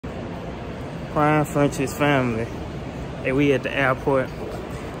Prime Frenchies family. Hey, we at the airport.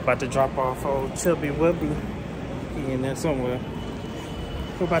 About to drop off old Chubby Wubby. He in there somewhere.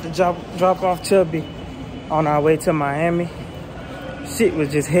 We're about to drop off Chubby on our way to Miami. Shit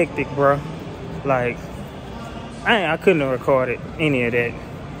was just hectic, bro. Like, I couldn't have recorded any of that.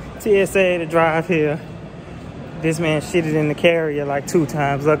 TSA to drive here. This man shitted in the carrier like 2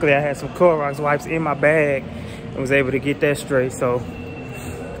 times. Luckily, I had some Clorox wipes in my bag and was able to get that straight. So,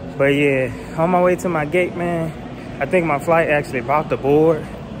 but yeah, on my way to my gate, man. I think my flight actually about to board.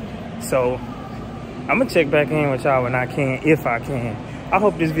 So, I'm gonna check back in with y'all when I can, if I can. I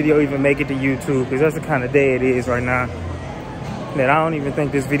hope this video even make it to YouTube, because that's the kind of day it is right now. That I don't even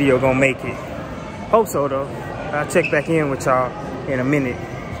think this video gonna make it. Hope so though. I'll check back in with y'all in a minute.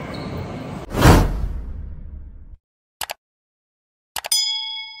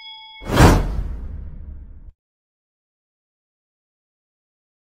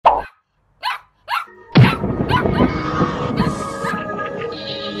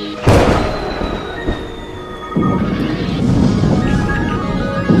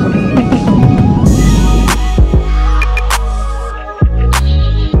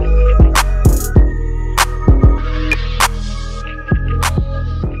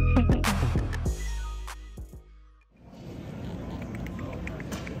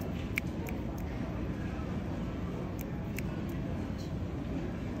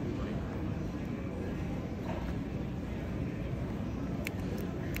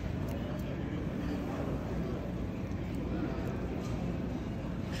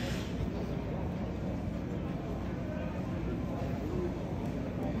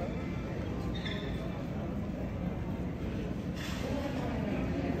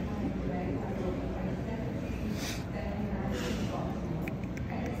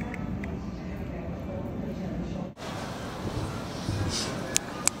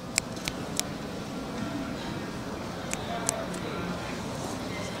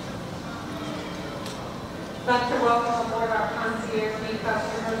 I'd like to welcome aboard our concierge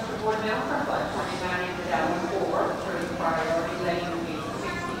customers to board now for Flight 29 into Dallas 4 through priority lane visa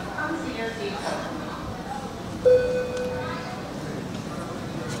 60 concierge customers.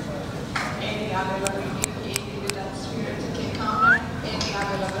 Any available indicated in that spirit to take on, any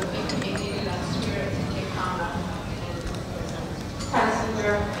available indicated in that spirit to take on.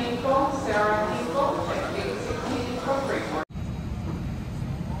 Passenger Hinkle, Sarah Hinkle, check gate 16 for Freeport.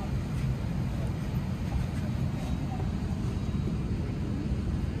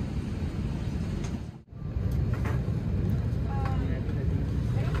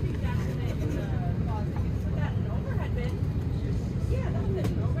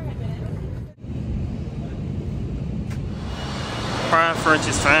 Prime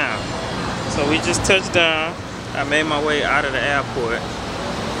Frenchies found. So we just touched down. I made my way out of the airport.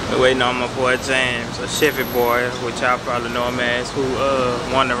 We're waiting on my boy James, a Chevy boy, which y'all probably know him as, who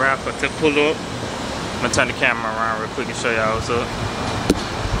won the raffle to pull up. I'm gonna turn the camera around real quick and show y'all what's up.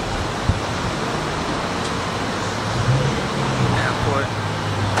 Airport.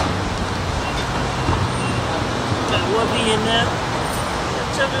 Got Wubby in there.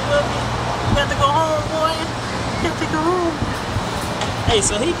 Chubby Wubby. Got to go home, boy. Got to go home. Hey,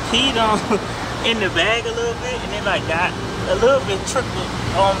 so he peed on in the bag a little bit, and it like got a little bit trickled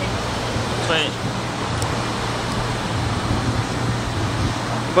on me.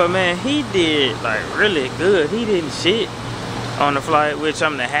 But man, he did like really good. He didn't shit on the flight, which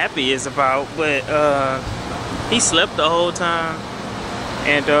I'm the happiest about. But he slept the whole time,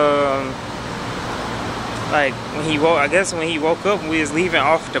 and like when he woke, I guess when he woke up, when we was leaving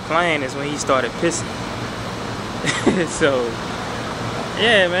off the plane, is when he started pissing. So.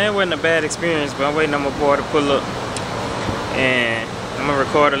 Yeah, man, it wasn't a bad experience, but I'm waiting on my boy to pull up. And I'm gonna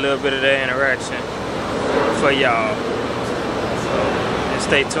record a little bit of that interaction for y'all. So just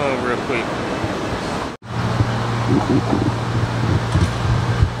stay tuned real quick.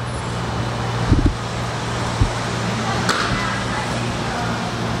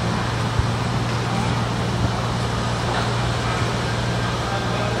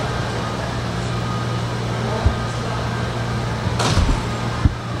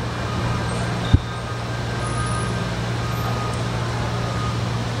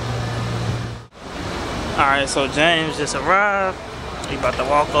 Alright, so James just arrived. We about to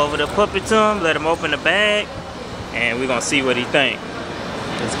walk over the puppy to him, let him open the bag, and we're gonna see what he think.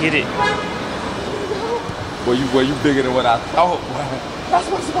 Let's get it. Well, you bigger than what I thought. That's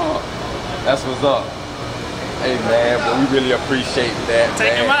what's up. That's what's up. Hey man, but we really appreciate that.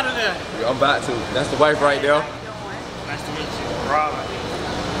 Take man. him out of there. Yeah, I'm about to. That's the wife right there. Nice to meet you, Rob.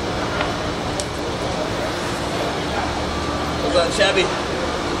 What's up, Chubby?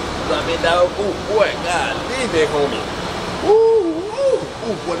 drop it down. Ooh, boy, God, leave big homie. Ooh,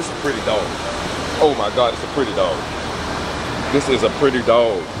 boy, this is a pretty dog. Oh my God, it's a pretty dog. This is a pretty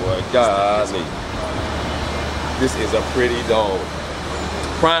dog, boy. Golly. This is a pretty dog.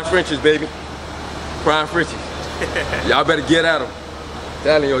 Prime Frenchies, baby. Prime Frenchies. Y'all better get at him.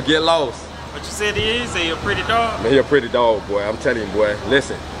 Telling you, get lost. What you said he is? Say you're a pretty dog? Man, he a pretty dog, boy. I'm telling you, boy.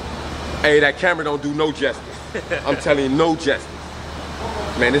 Listen. Hey, that camera don't do no justice. I'm telling you, no justice.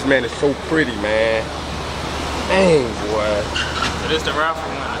 Man, this man is so pretty, man. Dang, boy. So this the raffle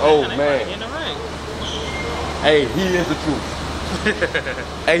one. Oh, man. In the ring. Hey, he is the truth.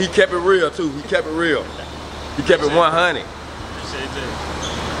 Hey, he kept it real, too. He kept it real. He kept it 100. Appreciate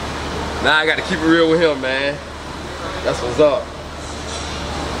that. Now I got to keep it real with him, man. That's what's up.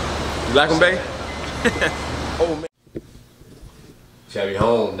 You like him, babe? Oh, man. Chevy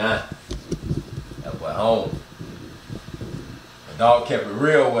home now. That boy home. The dog kept it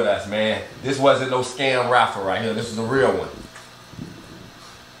real with us, man. This wasn't no scam raffle right here. This is a real one.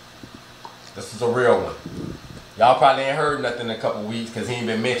 This is a real one. Y'all probably ain't heard nothing in a couple weeks because he ain't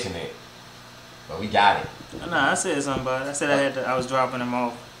been mentioning it. But we got it. Nah, I said something about it. I said I was dropping him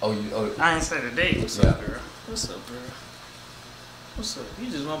off. Oh, I ain't said a date. What's up, girl? What's up, girl? What's up? You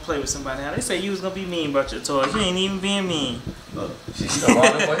just want to play with somebody now. They say you was going to be mean about your toys. You ain't even being mean. Look, she don't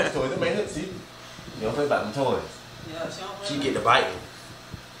want to play with toys. Them ain't see. You don't play about them toys. Yeah, she She get the biting.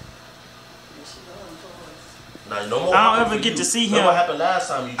 Now, no more. I don't ever get to see him. What happened last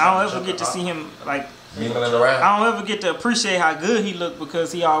time? I don't ever get to see him like. Mingling around. I don't ever get to appreciate how good he looked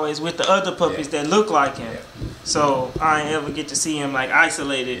because he always with the other puppies that look like him. Yeah. So I ain't ever get to see him like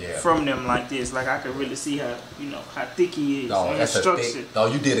isolated from them like this. Like I could really see how how thick he is. No, that's a structure. thick. No,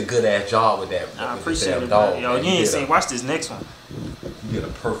 you did a good ass job with that. I with appreciate that it, dog. yo. You ain't seen. Watch this next one. You did a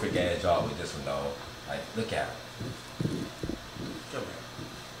perfect ass job with this one, dog. Like, look at it. Come here.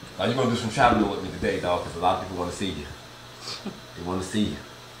 Now you're gonna do some traveling with me today, dog, because a lot of people want to see you. They want to see you.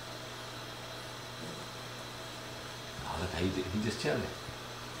 Oh, look, he just chilling.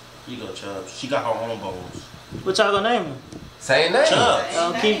 You go Chubbs. She got her own bones. What y'all gonna name him? Same name.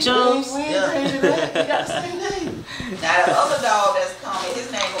 Oh, keep Chubbs. Yeah. He got the same name. Now the other dog that's coming, his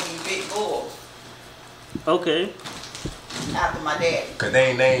name gonna be Big Bull, Okay. after my daddy. Cause they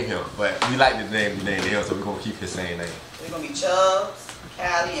ain't named him, but we like the name him, so we're gonna keep his same name. We're gonna be Chubbs,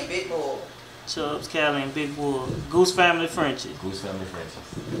 Callie, and Big Bull. Chubbs, Callie, and Big Bull. Goose Family Frenchie. Goose Family Frenchies.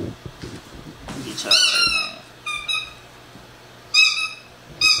 Get y'all right, man.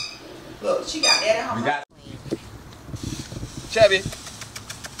 Look, she got that at home. We got Chevy.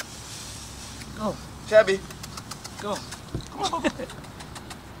 Go. Chevy. Go. Come on.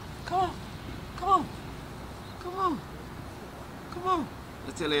 Come on. Come on. Come on. Come on.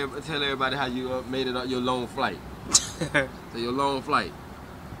 Let's tell everybody how you made it on your long flight. So your long flight.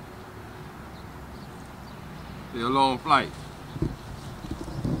 Your long flight.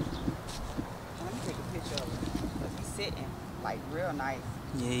 Let me take a picture of him. Because he's sitting like real nice.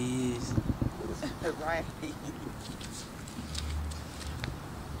 Yeah, he is. Right.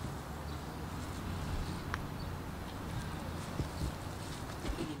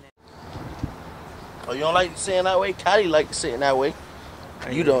 Oh, you don't like sitting that way? Callie like sitting that way.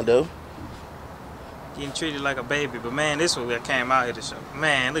 You don't though. Getting treated like a baby, but man, this one that came out here to show.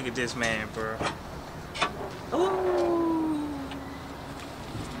 Man, look at this man, bro. Ooh.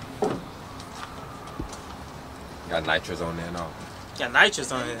 Got nitrous on there, no. Got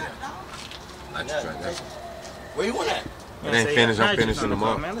nitrous on it. Nitrous right there. Where you want at? It ain't finished, I'm finishing them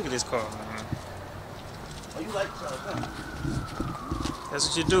up. Man, look at this car, man. Oh, you like Chubbs? That's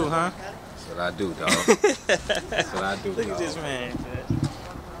what you do, huh? That's what I do, dog. That's what I do, Look dog. at this man.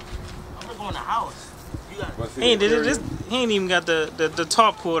 I'm gonna go in the house. You got He ain't even got the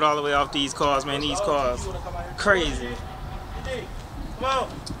top pulled all the way off these cars, man. These cars crazy. Come on.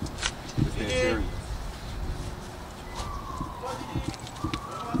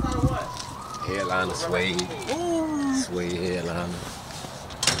 Headliner suede. Suede headliner.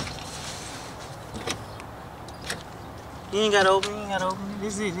 You ain't got to open. You ain't got to open.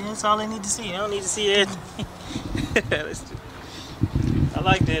 This is it. That's all I need to see. I don't need to see everything. I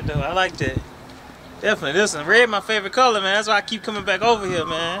like that though. I like that. Definitely. Listen, red my favorite color, man. That's why I keep coming back over here,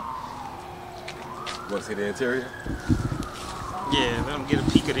 man. Want to see the interior? Yeah, let them get a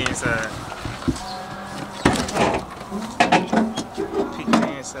peek of the inside. Peek of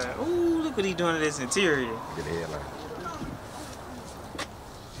the inside. Ooh, look what he doing to this interior. Look at the headline.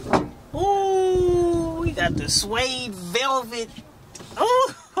 Ooh, we got the suede velvet.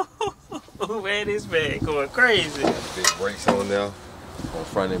 Ooh, man, this man going crazy. Got the big brakes on there, on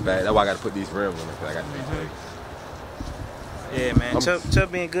front and back. That's why I got to put these rims on it, because I got the big brakes. Yeah, man.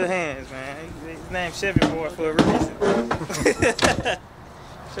 Chubby in good hands, man. His name's Chevy Boy for a reason.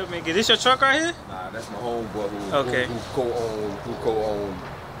 Chubby in good. This your truck right here? Nah, that's my homeboy who co-own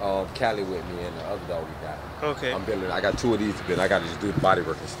Cali with me and the other dog we got. Okay. I'm building. I got 2 of these to build. I got to just do the body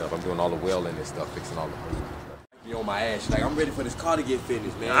work and stuff. I'm doing all the welding and stuff, fixing all the things. Be on my ass. Like, I'm ready for this car to get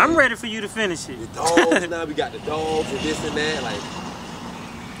finished, man. I'm ready for you to finish it. The dogs now. We got the dogs and this and that. Like,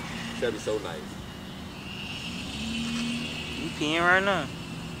 that'd be so nice. You peeing right now.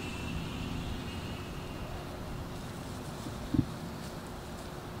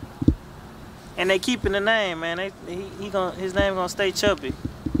 And they keeping the name, man. His name gonna stay Chubby.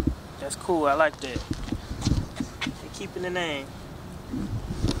 That's cool. I like that. They keeping the name.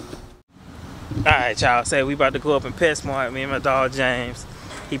 All right, y'all. Say we about to go up in PetSmart. Me and my dog James.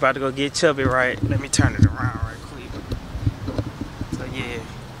 He about to go get Chubby right. Let me turn it around right quick. So yeah,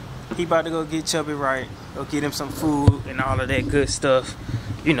 he about to go get Chubby right. Go get him some food and all of that good stuff.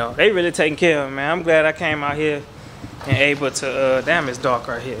 You know, they really taking care of him, man. I'm glad I came out here and able to. Damn, it's dark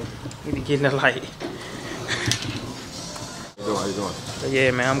right here. Need to get in the light. How you doing? But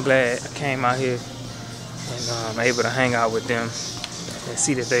yeah, man, I'm glad I came out here and I'm able to hang out with them and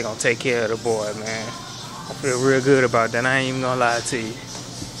see that they gonna take care of the boy, man. I feel real good about that. I ain't even gonna lie to you.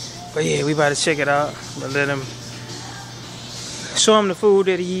 But yeah, we about to check it out. But let him show him the food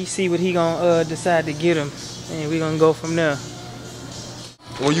that he see what he gonna decide to get him, and we gonna go from there.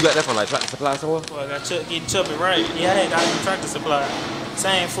 Well, you got that from like Tractor Supply somewhere? Well, I got getting Chubby right. Yeah, I had got him Tractor Supply.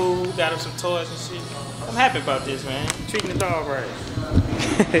 Same food, got him some toys and shit. I'm happy about this, man. Treating the dog right.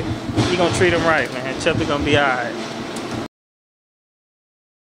 You gonna treat him right, man. Chubby gonna be alright.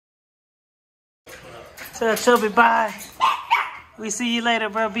 Tell Chubby bye. We see you later,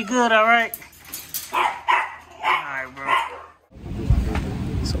 bro. Be good, alright? Alright, bro.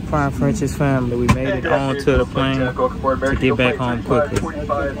 So Prime Frenchies family, we made it on to the plane to get back home quickly.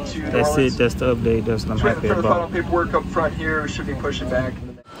 That's it, that's the update, that's what I'm happy about. Paperwork up front here, should be pushing back.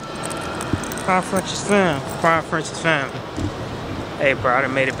 Prime Frenchies family. Hey bro, I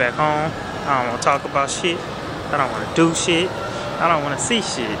done made it back home. I don't want to talk about shit. I don't want to do shit. I don't want to see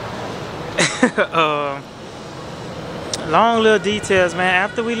shit. Long little details, man.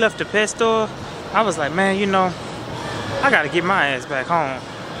 After we left the pet store, I was like, man, you know, I gotta get my ass back home.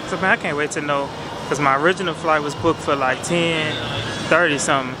 So man, I can't wait to know, because my original flight was booked for like 10:30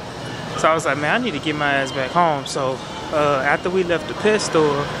 something. So I was like, man, I need to get my ass back home. So after we left the pet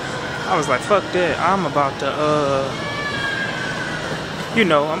store, I was like, fuck that. I'm about to you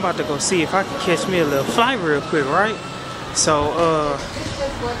know, I'm about to go see if I can catch me a little flight real quick, right? So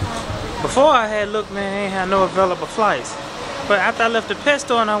before I had looked, man, I ain't had no available flights. But after I left the pet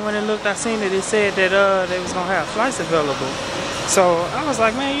store and I went and looked, I seen that it said that they was gonna have flights available. So I was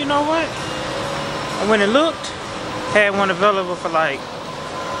like, man, you know what? I went and looked, had one available for like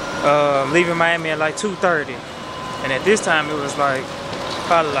leaving Miami at like 2:30, and at this time it was like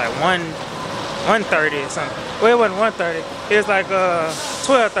probably like 1:30 or something. Well, it wasn't 1:30. It was like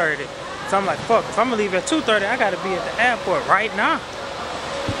 12:30. So I'm like, fuck, if I'm gonna leave at 2:30, I gotta be at the airport right now.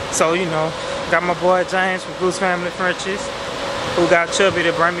 So, you know, got my boy James from Goose Family Frenchies, who got Chubby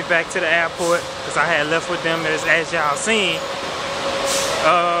to bring me back to the airport, because I had left with them as y'all seen.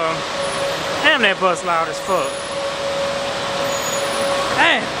 Damn, that bus loud as fuck.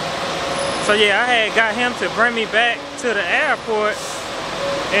 Damn. So yeah, I had got him to bring me back to the airport,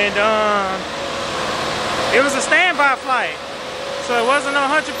 and it was a standby flight. So it wasn't a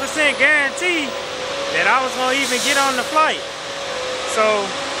 100% guarantee that I was gonna even get on the flight. So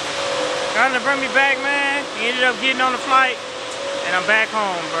got him to bring me back, man. He ended up getting on the flight, and I'm back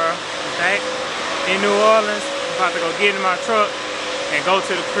home, bro. I'm back in New Orleans. I'm about to go get in my truck and go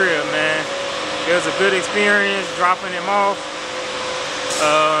to the crib, man. It was a good experience dropping him off.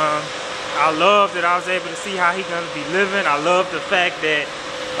 I love that I was able to see how he's gonna be living. I love the fact that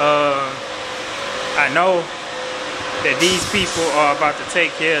I know that these people are about to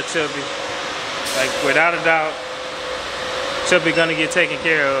take care of Chubby. Like, without a doubt, Chubby gonna get taken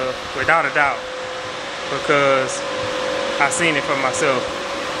care of, without a doubt, because I seen it for myself.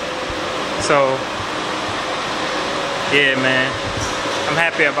 So yeah, man, I'm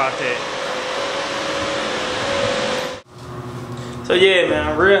happy about that. So yeah, man,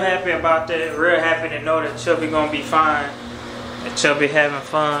 I'm real happy about that. Real happy to know that Chubby gonna be fine, that Chubby having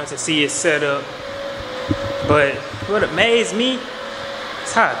fun, to see it set up. But what amazed me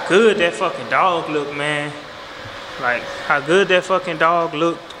is how good that fucking dog looked, man. Like, how good that fucking dog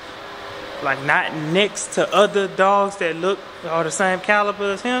looked. Like, not next to other dogs that look all the same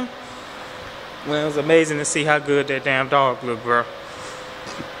caliber as him. Well, it was amazing to see how good that damn dog looked, bro.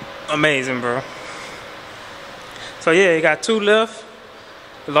 Amazing, bro. So yeah, you got 2 left.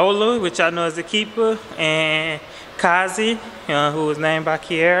 Lola, which I know is the keeper, and Kazi, who was named by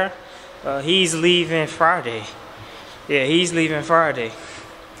Kiera. He's leaving Friday. Yeah, he's leaving Friday.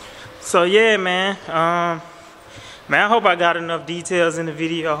 So yeah, man. Man, I hope I got enough details in the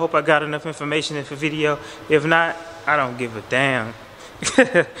video. I hope I got enough information in the video. If not, I don't give a damn.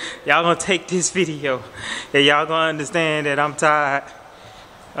 Y'all gonna take this video, and y'all gonna understand that I'm tired.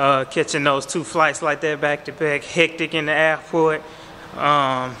 Catching those 2 flights like that back to back, hectic in the airport.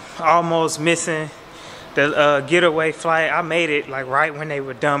 Almost missing the getaway flight. I made it like right when they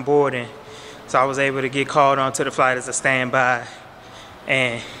were done boarding, so I was able to get called onto the flight as a standby.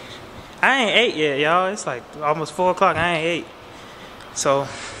 And I ain't ate yet, y'all. It's like almost 4 o'clock. I ain't ate, so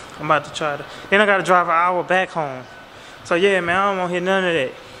I'm about to try to. Then I gotta drive an hour back home. So yeah, man, I don't want to hear none of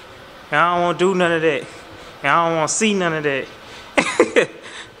that. And I don't want to do none of that. And I don't want to see none of that.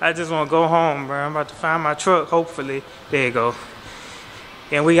 I just want to go home, bro. I'm about to find my truck, hopefully. There you go.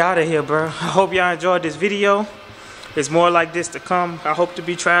 And we out of here, bro. I hope y'all enjoyed this video. There's more like this to come. I hope to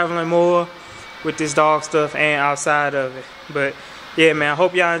be traveling more with this dog stuff and outside of it. But yeah, man, I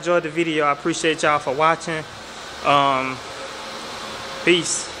hope y'all enjoyed the video. I appreciate y'all for watching.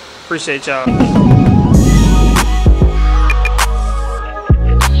 Peace. Appreciate y'all.